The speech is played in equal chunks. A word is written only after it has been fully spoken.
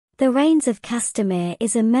The Reigns of Castamere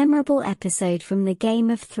is a memorable episode from the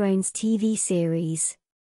Game of Thrones TV series.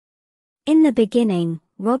 In the beginning,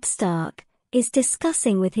 Robb Stark is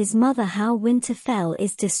discussing with his mother how Winterfell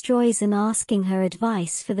is destroyed and asking her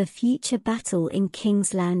advice for the future battle in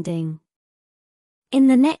King's Landing. In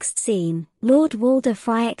the next scene, Lord Walder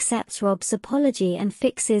Frey accepts Robb's apology and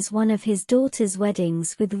fixes one of his daughter's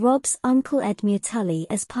weddings with Robb's uncle Edmure Tully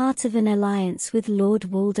as part of an alliance with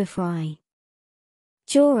Lord Walder Frey.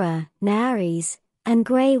 Jorah, Naerys, and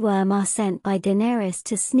Grey Worm are sent by Daenerys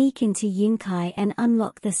to sneak into Yunkai and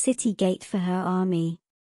unlock the city gate for her army.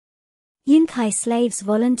 Yunkai slaves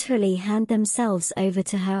voluntarily hand themselves over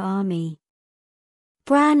to her army.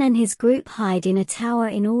 Bran and his group hide in a tower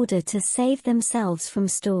in order to save themselves from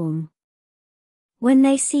storm. When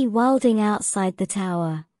they see Wilding outside the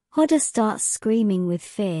tower, Hodor starts screaming with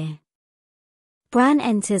fear. Bran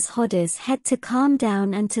enters Hodor's head to calm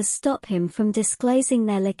down and to stop him from disclosing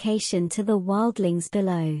their location to the wildlings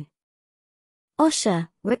below. Osha,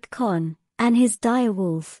 Rickon, and his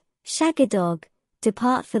direwolf, Shagadog,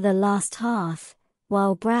 depart for the last hearth,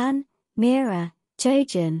 while Bran, Meera,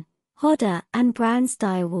 Jojen, Hodor and Bran's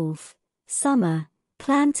direwolf, Summer,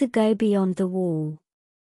 plan to go beyond the wall.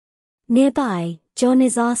 Nearby, Jon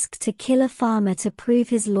is asked to kill a farmer to prove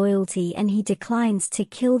his loyalty and he declines to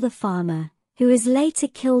kill the farmer, who is later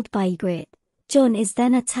killed by Ygritte. Jon is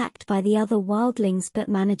then attacked by the other wildlings but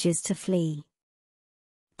manages to flee.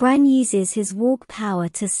 Bran uses his warg power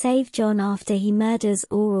to save Jon after he murders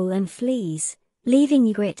Orell and flees, leaving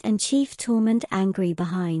Ygritte and Chief Tormund angry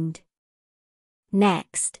behind.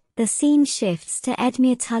 Next, the scene shifts to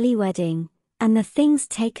Edmure Tully wedding, and the things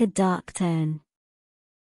take a dark turn.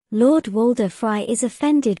 Lord Walder Frey is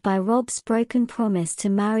offended by Robb's broken promise to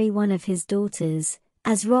marry one of his daughters,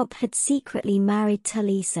 as Robb had secretly married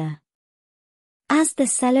Talisa. As the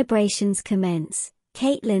celebrations commence,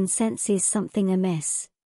 Catelyn senses something amiss.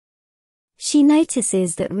 She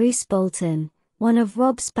notices that Roose Bolton, one of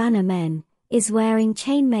Robb's bannermen, is wearing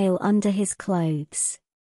chainmail under his clothes.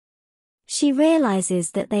 She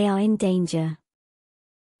realizes that they are in danger.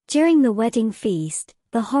 During the wedding feast,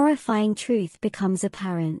 the horrifying truth becomes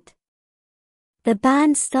apparent. The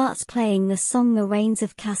band starts playing the song The Reigns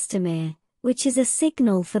of Castamere, which is a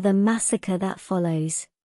signal for the massacre that follows.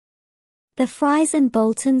 The Freys and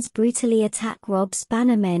Boltons brutally attack Robb's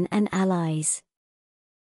bannermen and allies.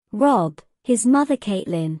 Robb, his mother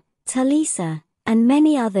Catelyn, Talisa, and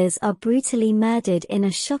many others are brutally murdered in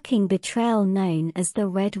a shocking betrayal known as the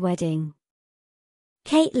Red Wedding.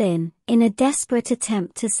 Catelyn, in a desperate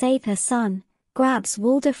attempt to save her son, grabs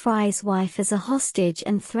Walder Frey's wife as a hostage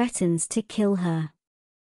and threatens to kill her.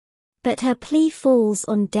 But her plea falls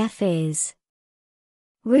on deaf ears.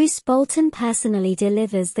 Roose Bolton personally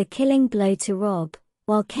delivers the killing blow to Robb,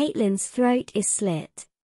 while Catelyn's throat is slit.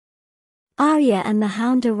 Arya and the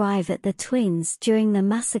Hound arrive at the twins during the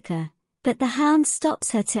massacre, but the Hound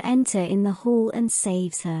stops her to enter in the hall and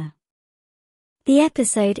saves her. The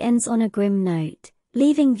episode ends on a grim note,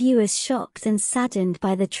 leaving viewers shocked and saddened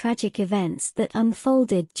by the tragic events that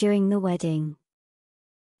unfolded during the wedding.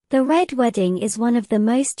 The Red Wedding is one of the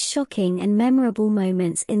most shocking and memorable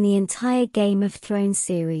moments in the entire Game of Thrones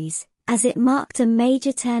series, as it marked a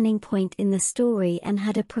major turning point in the story and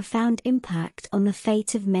had a profound impact on the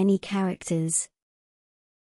fate of many characters.